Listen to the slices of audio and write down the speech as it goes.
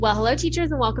Well, hello,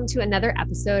 teachers, and welcome to another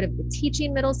episode of the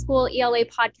Teaching Middle School ELA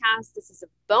podcast. This is a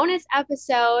bonus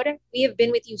episode. We have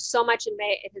been with you so much in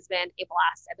May. It has been a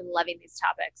blast. I've been loving these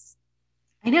topics.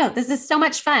 I know. This is so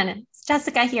much fun. It's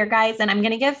Jessica here, guys, and I'm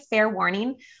going to give fair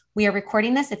warning. We are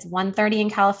recording this. It's 1:30 in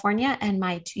California, and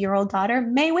my 2-year-old daughter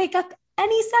may wake up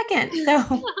any second.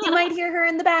 So you might hear her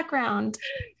in the background.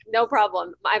 No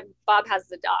problem. Bob has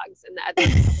the dogs in the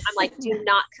other room. I'm like, do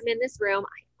not come in this room.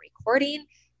 I'm recording.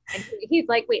 And he's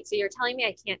like, wait, so you're telling me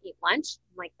I can't eat lunch?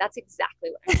 I'm like, that's exactly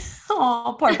what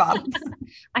Oh, poor Bob.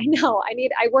 I know.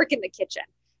 I work in the kitchen.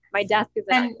 My desk is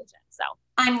in our kitchen. So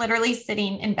I'm literally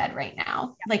sitting in bed right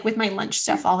now, like with my lunch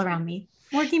stuff all around me,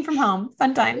 working from home.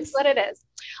 Fun times. That's what it is.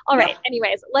 All right.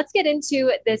 Anyways, let's get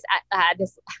into this. I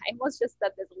almost just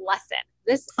said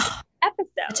this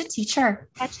episode. Such a teacher.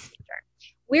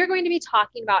 We're going to be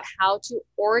talking about how to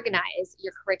organize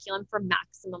your curriculum for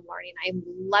maximum learning. I'm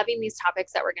loving these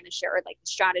topics that we're going to share, like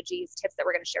the strategies, tips that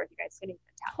we're going to share with you guys. It's going to be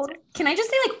fantastic. Can I just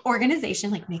say, like,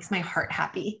 organization, like, makes my heart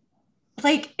happy.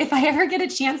 Like, if I ever get a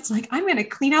chance to, like, I'm going to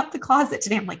clean out the closet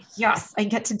today, I'm like, yes, I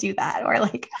get to do that. Or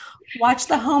like watch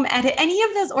The Home Edit, any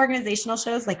of those organizational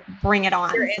shows, like, bring it on.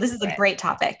 So this is a great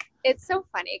topic. It's so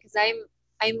funny because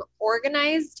I'm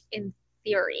organized in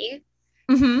theory,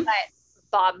 but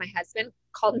Bob, my husband,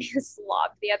 called me a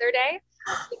slob the other day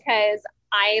because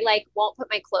I won't put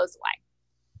my clothes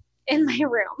away in my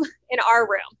room, in our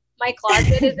room. My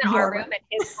closet is in our room and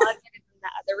his closet is in the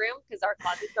other room because our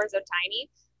closets are so tiny.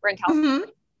 We're in California.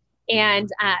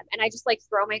 And I just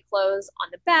throw my clothes on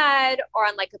the bed or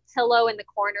on a pillow in the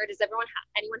corner. Does anyone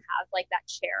have that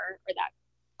chair or that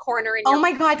corner in your Oh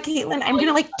my God, Caitlin, I'm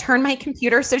going to turn my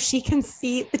computer so she can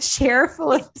see the chair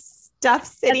full of stuff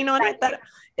sitting on it.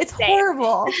 It's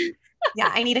horrible.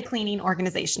 Yeah, I need a cleaning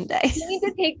organization day. You need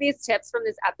to take these tips from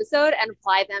this episode and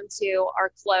apply them to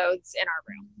our clothes in our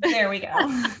room. There we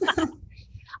go.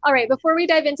 All right. Before we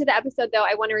dive into the episode, though,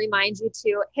 I want to remind you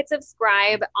to hit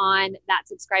subscribe on that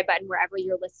subscribe button wherever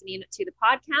you're listening to the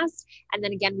podcast. And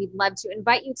then again, we'd love to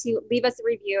invite you to leave us a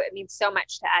review. It means so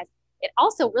much to us. It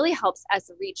also really helps us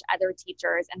reach other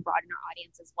teachers and broaden our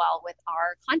audience as well with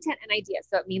our content and ideas.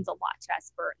 So it means a lot to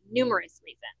us for numerous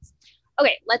reasons.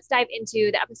 Okay, let's dive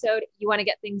into the episode. You want to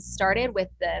get things started with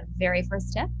the very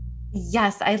first tip?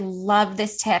 Yes, I love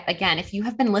this tip. Again, if you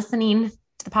have been listening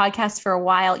to the podcast for a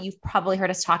while, you've probably heard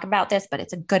us talk about this, but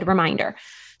it's a good reminder.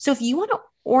 So if you want to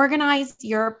organize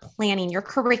your planning, your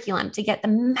curriculum to get the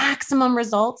maximum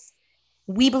results,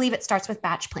 we believe it starts with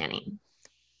batch planning.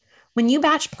 When you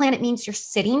batch plan, it means you're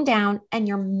sitting down and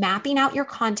you're mapping out your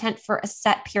content for a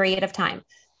set period of time.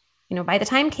 By the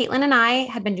time Caitlin and I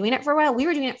had been doing it for a while, we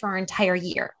were doing it for our entire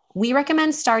year. We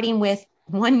recommend starting with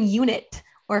 1 unit,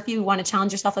 or if you want to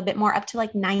challenge yourself a bit more, up to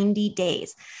 90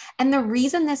 days. And the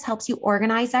reason this helps you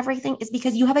organize everything is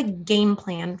because you have a game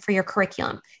plan for your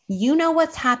curriculum. You know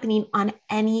what's happening on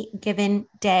any given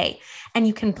day, and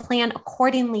you can plan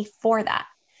accordingly for that.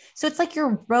 So it's like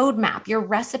your roadmap, your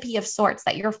recipe of sorts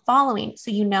that you're following.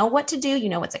 So you know what to do, you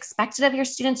know what's expected of your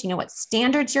students, you know what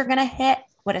standards you're going to hit,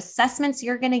 what assessments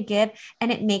you're going to give,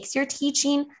 and it makes your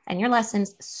teaching and your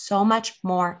lessons so much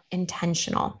more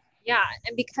intentional. Yeah.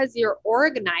 And because you're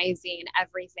organizing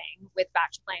everything with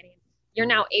batch planning, you're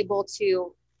now able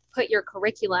to put your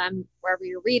curriculum wherever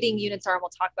your reading units are, and we'll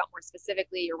talk about more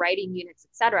specifically your writing units,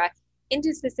 et cetera,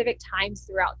 into specific times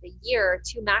throughout the year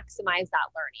to maximize that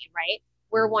learning, right?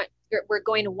 We're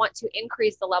going to want to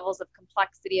increase the levels of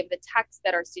complexity of the text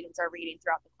that our students are reading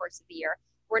throughout the course of the year.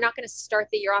 We're not going to start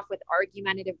the year off with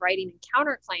argumentative writing and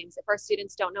counterclaims if our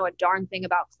students don't know a darn thing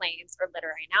about claims or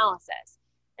literary analysis.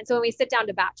 And so when we sit down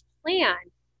to batch plan,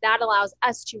 that allows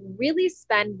us to really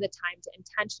spend the time to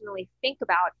intentionally think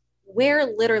about where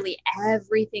literally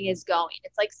everything is going.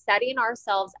 It's like setting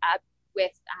ourselves up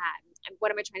with,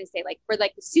 what am I trying to say? For the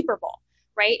Super Bowl,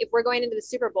 right? If we're going into the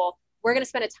Super Bowl, we're going to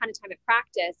spend a ton of time at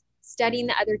practice studying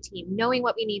the other team, knowing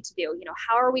what we need to do.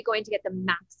 How are we going to get the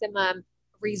maximum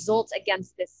results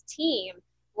against this team?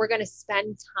 We're going to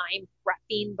spend time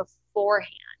prepping beforehand.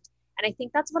 And I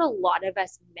think that's what a lot of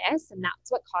us miss. And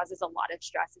that's what causes a lot of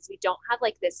stress is we don't have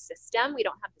this system. We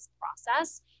don't have this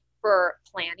process for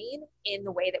planning in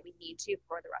the way that we need to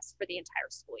for the entire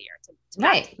school year.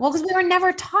 Right. Well, because we were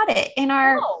never taught it in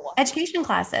our education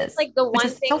classes. The one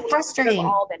thing so frustrating. We've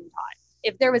all been taught.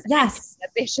 If there was anything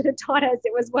that they should have taught us,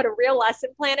 it was what a real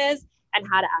lesson plan is and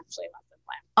how to actually lesson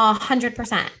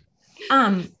plan.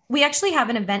 100%. We actually have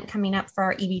an event coming up for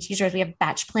our EB teachers. We have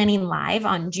batch planning live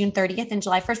on June 30th and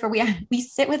July 1st, where we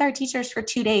sit with our teachers for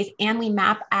 2 days and we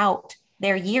map out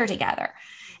their year together.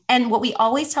 And what we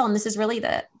always tell them, this is really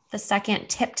the second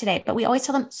tip today, but we always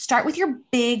tell them, start with your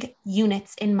big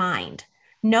units in mind.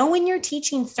 Know when you're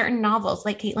teaching certain novels,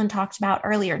 like Caitlin talked about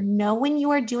earlier. Know when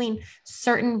you are doing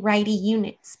certain writing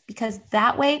units, because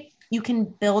that way you can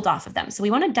build off of them. So we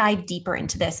want to dive deeper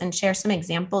into this and share some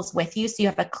examples with you so you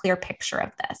have a clear picture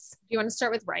of this. Do you want to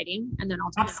start with writing and then I'll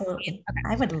talk? Absolutely. Okay.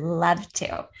 I would love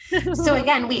to. So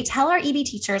again, we tell our EB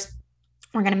teachers,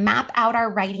 we're going to map out our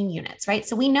writing units, right?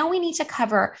 So we know we need to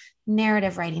cover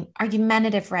narrative writing,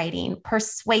 argumentative writing,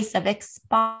 persuasive,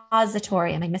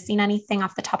 expository. Am I missing anything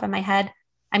off the top of my head?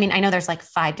 I mean, I know there's like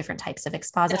 5 different types of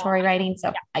expository writing,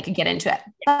 so I could get into it,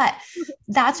 but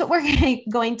that's what we're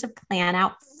going to plan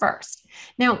out first.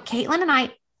 Now, Caitlin and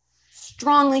I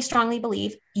strongly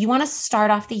believe you want to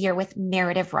start off the year with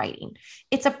narrative writing.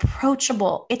 It's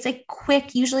approachable. It's a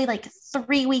quick, usually like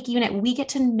 3-week unit. We get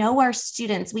to know our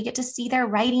students. We get to see their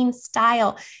writing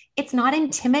style. It's not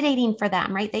intimidating for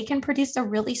them, right? They can produce a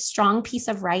really strong piece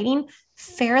of writing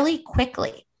fairly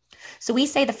quickly. So we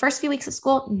say the first few weeks of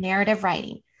school, narrative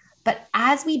writing. But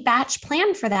as we batch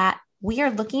plan for that, we are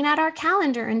looking at our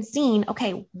calendar and seeing,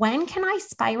 okay, when can I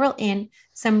spiral in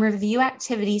some review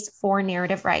activities for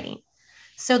narrative writing?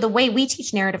 So the way we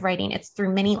teach narrative writing, it's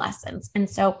through mini lessons. And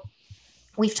so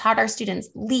we've taught our students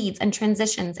leads and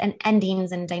transitions and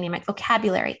endings and dynamic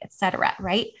vocabulary, et cetera,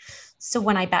 right? So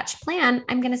when I batch plan,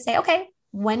 I'm going to say, okay,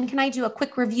 when can I do a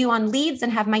quick review on leads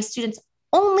and have my students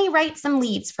only write some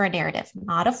leads for a narrative,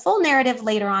 not a full narrative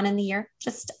later on in the year,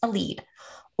 just a lead.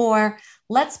 Or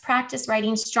let's practice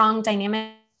writing strong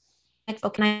dynamic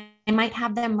vocabulary. I might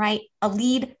have them write a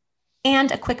lead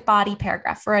and a quick body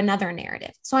paragraph for another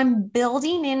narrative. So I'm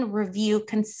building in review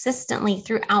consistently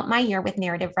throughout my year with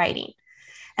narrative writing.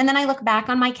 And then I look back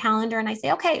on my calendar and I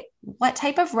say, okay, what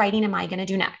type of writing am I going to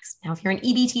do next? Now, if you're an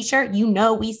EB teacher, you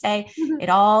know, we say it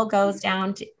all goes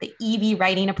down to the EB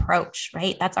writing approach,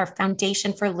 right? That's our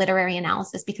foundation for literary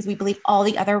analysis, because we believe all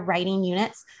the other writing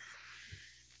units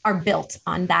are built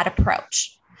on that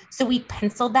approach. So we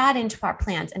penciled that into our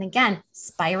plans. And again,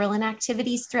 spiral in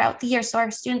activities throughout the year. So our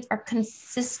students are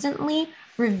consistently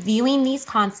reviewing these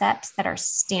concepts that are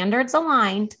standards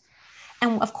aligned.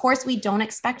 And of course, we don't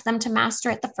expect them to master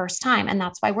it the first time. And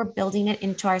that's why we're building it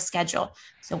into our schedule.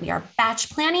 So we are batch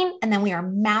planning, and then we are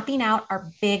mapping out our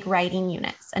big writing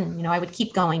units. And, you know, I would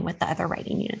keep going with the other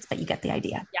writing units, but you get the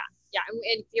idea. Yeah. Yeah. And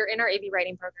if you're in our AB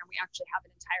writing program, we actually have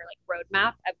an entire like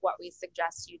roadmap of what we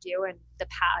suggest you do and the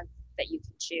path that you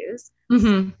can choose,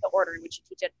 the order in which you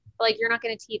teach it. But like, you're not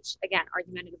going to teach, again,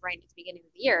 argumentative writing at the beginning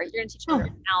of the year. You're going to teach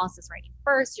analysis writing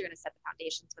first. You're going to set the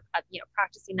foundations with,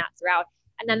 practicing that throughout.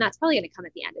 And then that's probably going to come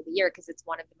at the end of the year because it's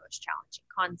one of the most challenging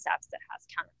concepts that has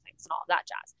counterclaims and all of that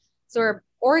jazz. So we're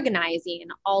organizing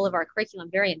all of our curriculum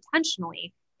very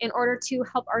intentionally in order to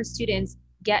help our students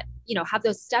get, have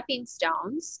those stepping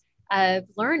stones of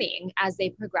learning as they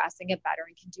progress and get better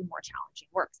and can do more challenging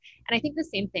works. And I think the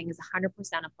same thing is 100%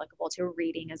 applicable to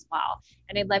reading as well.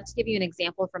 And I'd love to give you an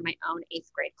example from my own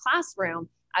 8th grade classroom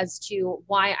as to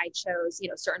why I chose,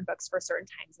 certain books for certain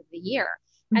times of the year.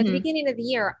 At the beginning of the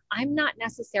year, I'm not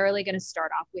necessarily going to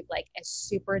start off with like a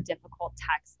super difficult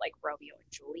text like Romeo and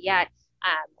Juliet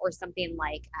or something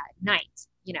like Night.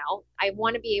 I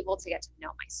want to be able to get to know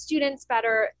my students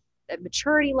better, the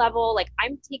maturity level. Like,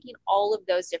 I'm taking all of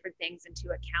those different things into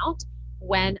account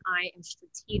when I am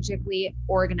strategically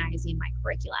organizing my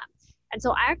curriculum. And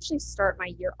so I actually start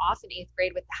my year off in 8th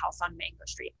grade with The House on Mango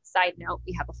Street. Side note,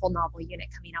 we have a full novel unit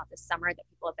coming out this summer that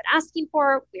people have been asking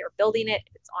for. We are building it.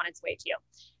 It's on its way to you.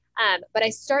 But I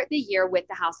start the year with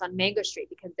The House on Mango Street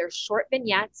because they're short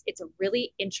vignettes. It's a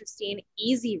really interesting,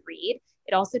 easy read.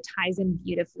 It also ties in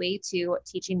beautifully to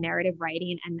teaching narrative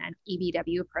writing and then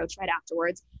EBW approach right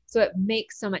afterwards. So it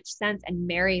makes so much sense and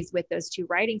marries with those two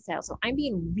writing styles. So I'm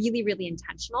being really, really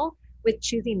intentional with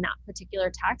choosing that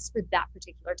particular text for that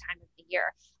particular time of the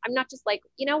year. I'm not just like,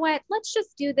 you know what, let's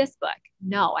just do this book.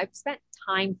 No, I've spent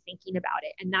time thinking about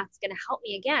it. And that's going to help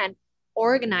me, again,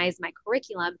 organize my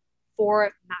curriculum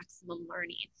for maximum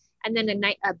learning. And then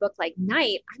a book like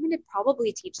Night, I'm going to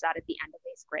probably teach that at the end of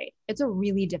 8th grade. It's a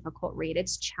really difficult read.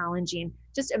 It's challenging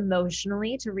just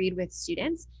emotionally to read with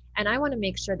students. And I want to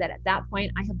make sure that at that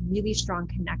point, I have really strong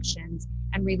connections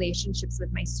and relationships with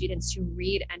my students to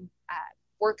read and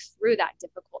work through that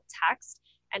difficult text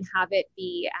and have it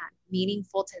be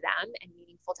meaningful to them and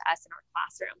meaningful to us in our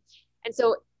classroom. And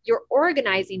so you're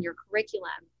organizing your curriculum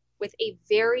with a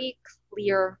very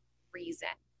clear reason,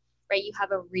 right? You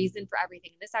have a reason for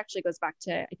everything. And this actually goes back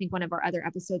to, I think, one of our other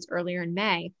episodes earlier in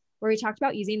May, where we talked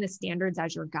about using the standards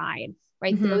as your guide,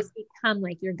 right? Those become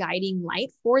like your guiding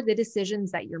light for the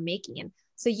decisions that you're making.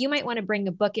 So you might want to bring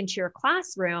a book into your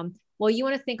classroom Well, you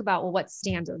want to think about, well, what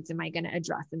standards am I going to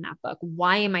address in that book?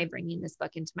 Why am I bringing this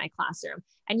book into my classroom?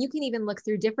 And you can even look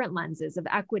through different lenses of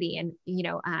equity and,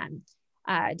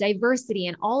 diversity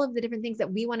and all of the different things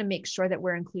that we want to make sure that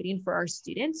we're including for our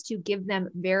students to give them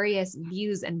various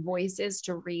views and voices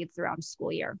to read throughout a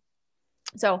school year.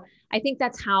 So I think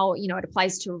that's how, it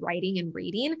applies to writing and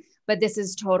reading, but this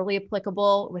is totally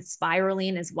applicable with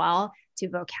spiraling as well, to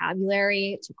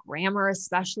vocabulary, to grammar,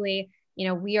 especially.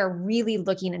 We are really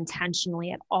looking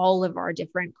intentionally at all of our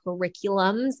different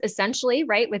curriculums, essentially,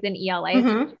 right? Within ELA.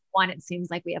 Mm-hmm. One, it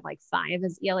seems like we have like 5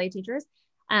 as ELA teachers.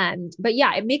 But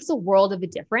yeah, it makes a world of a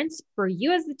difference for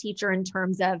you as the teacher in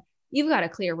terms of you've got a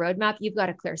clear roadmap, you've got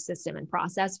a clear system and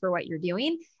process for what you're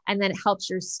doing. And then it helps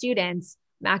your students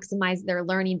maximize their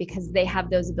learning because they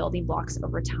have those building blocks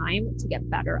over time to get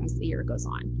better as the year goes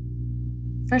on.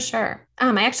 For sure.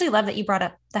 I actually love that you brought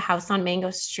up the house on Mango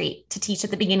Street to teach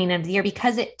at the beginning of the year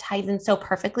because it ties in so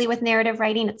perfectly with narrative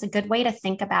writing. It's a good way to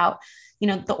think about,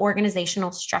 the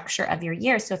organizational structure of your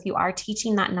year. So if you are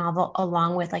teaching that novel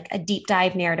along with like a deep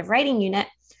dive narrative writing unit,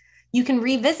 you can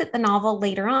revisit the novel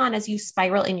later on as you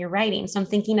spiral in your writing. So I'm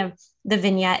thinking of the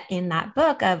vignette in that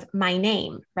book of my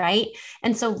name, right?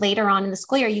 And so later on in the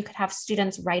school year, you could have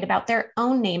students write about their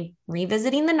own name,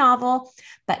 revisiting the novel,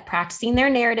 but practicing their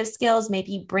narrative skills,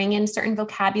 maybe bring in certain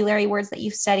vocabulary words that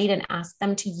you've studied and ask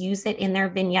them to use it in their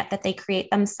vignette that they create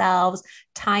themselves,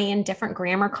 tie in different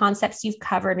grammar concepts you've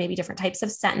covered, maybe different types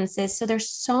of sentences. So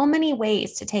there's so many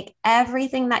ways to take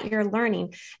everything that you're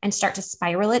learning and start to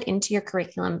spiral it into your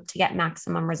curriculum to get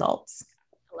maximum results.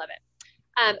 I love it.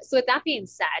 So with that being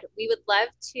said, we would love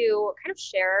to kind of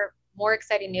share more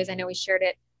exciting news. I know we shared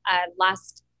it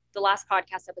the last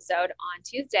podcast episode on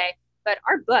Tuesday, but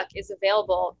our book is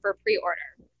available for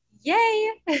pre-order.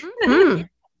 Yay! Mm-hmm.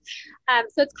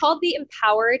 So it's called The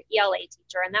Empowered ELA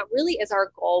Teacher. And that really is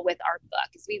our goal with our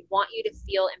book, is we want you to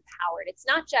feel empowered. It's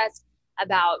not just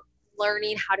about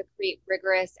learning how to create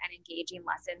rigorous and engaging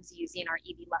lessons using our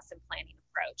EB lesson planning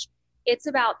approach. It's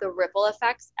about the ripple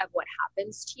effects of what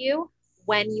happens to you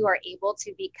when you are able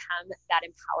to become that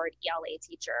empowered ELA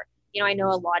teacher. I know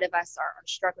a lot of us are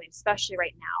struggling, especially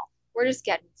right now. We're just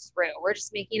getting through. We're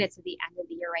just making it to the end of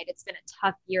the year, right? It's been a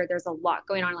tough year. There's a lot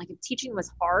going on. Like if teaching was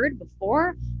hard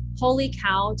before, holy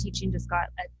cow, teaching just got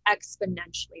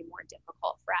exponentially more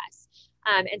difficult for us.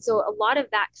 And so a lot of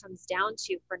that comes down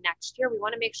to, for next year, we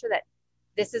want to make sure that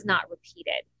this is not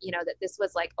repeated, that this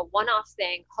was like a one-off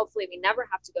thing. Hopefully we never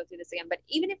have to go through this again. But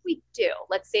even if we do,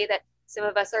 let's say that some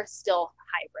of us are still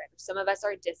hybrid, or some of us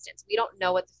are distance. We don't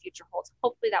know what the future holds.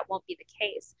 Hopefully that won't be the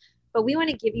case. But we want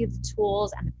to give you the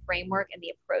tools and the framework and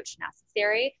the approach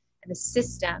necessary and the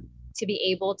system to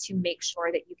be able to make sure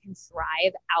that you can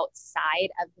thrive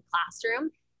outside of the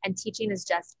classroom. And teaching is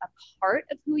just a part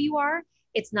of who you are.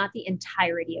 It's not the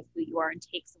entirety of who you are, and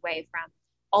takes away from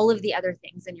all of the other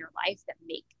things in your life that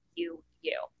make you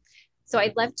you. So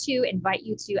I'd love to invite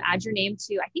you to add your name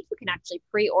to, I think you can actually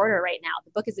pre-order right now.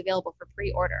 The book is available for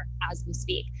pre-order as we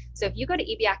speak. So if you go to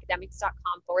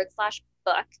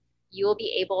ebacademics.com/book, you will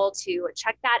be able to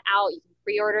check that out. You can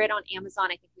pre-order it on Amazon.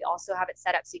 I think we also have it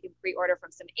set up so you can pre-order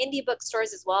from some indie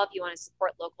bookstores as well if you want to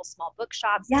support local small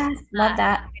bookshops. Yes, love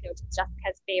that. I know it's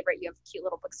Jessica's favorite. You have cute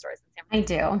little bookstores in San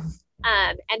Francisco. I do.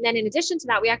 And then in addition to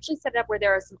that, we actually set it up where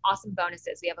there are some awesome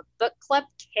bonuses. We have a book club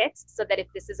kit, so that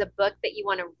if this is a book that you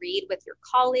want to read with your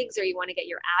colleagues, or you want to get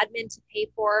your admin to pay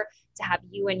for, to have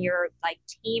you and your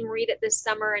team read it this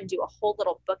summer and do a whole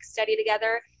little book study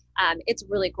together, it's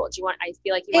really cool. I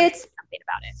feel like you want to say something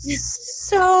about it.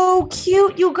 So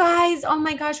cute, you guys. Oh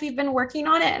my gosh, we've been working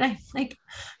on it. And I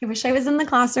wish I was in the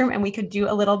classroom and we could do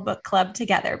a little book club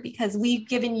together, because we've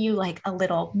given you a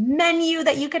little menu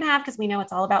that you can have, because we know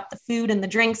it's all about the food and the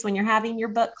drinks when you're having your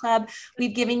book club.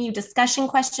 We've given you discussion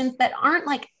questions that aren't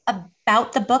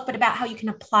about the book, but about how you can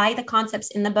apply the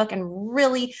concepts in the book and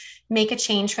really make a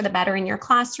change for the better in your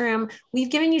classroom. We've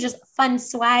given you just fun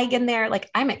swag in there.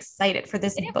 I'm excited for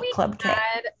this book club kit.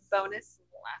 Bonus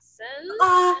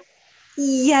lessons.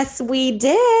 Yes, we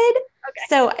did. Okay.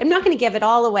 So I'm not going to give it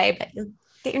all away, but you'll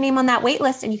get your name on that wait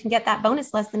list and you can get that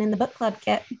bonus lesson in the book club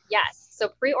kit. Yes. So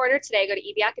pre-order today, go to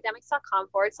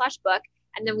ebacademics.com/book.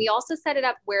 And then we also set it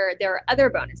up where there are other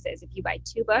bonuses. If you buy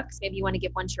 2 books, maybe you want to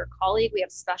give one to your colleague, we have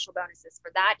special bonuses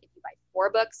for that. If you buy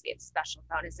 4 books, we have special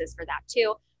bonuses for that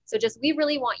too. So we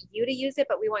really want you to use it,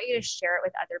 but we want you to share it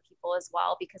with other people as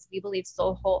well, because we believe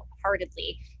so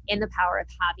wholeheartedly in the power of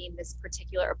having this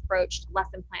particular approach to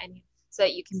lesson planning so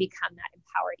that you can become that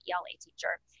empowered ELA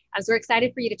teacher. So we're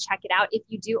excited for you to check it out. If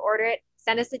you do order it,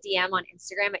 send us a DM on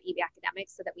Instagram at EB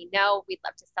Academics so that we know. We'd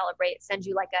love to celebrate, send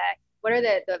you what are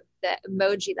the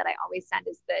emoji that I always send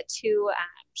is the two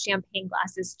champagne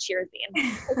glasses cheersing.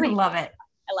 I love it.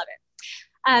 I love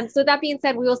it. So that being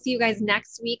said, we will see you guys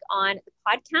next week on the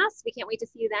podcast. We can't wait to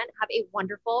see you then. Have a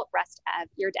wonderful rest of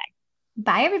your day.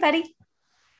 Bye, everybody.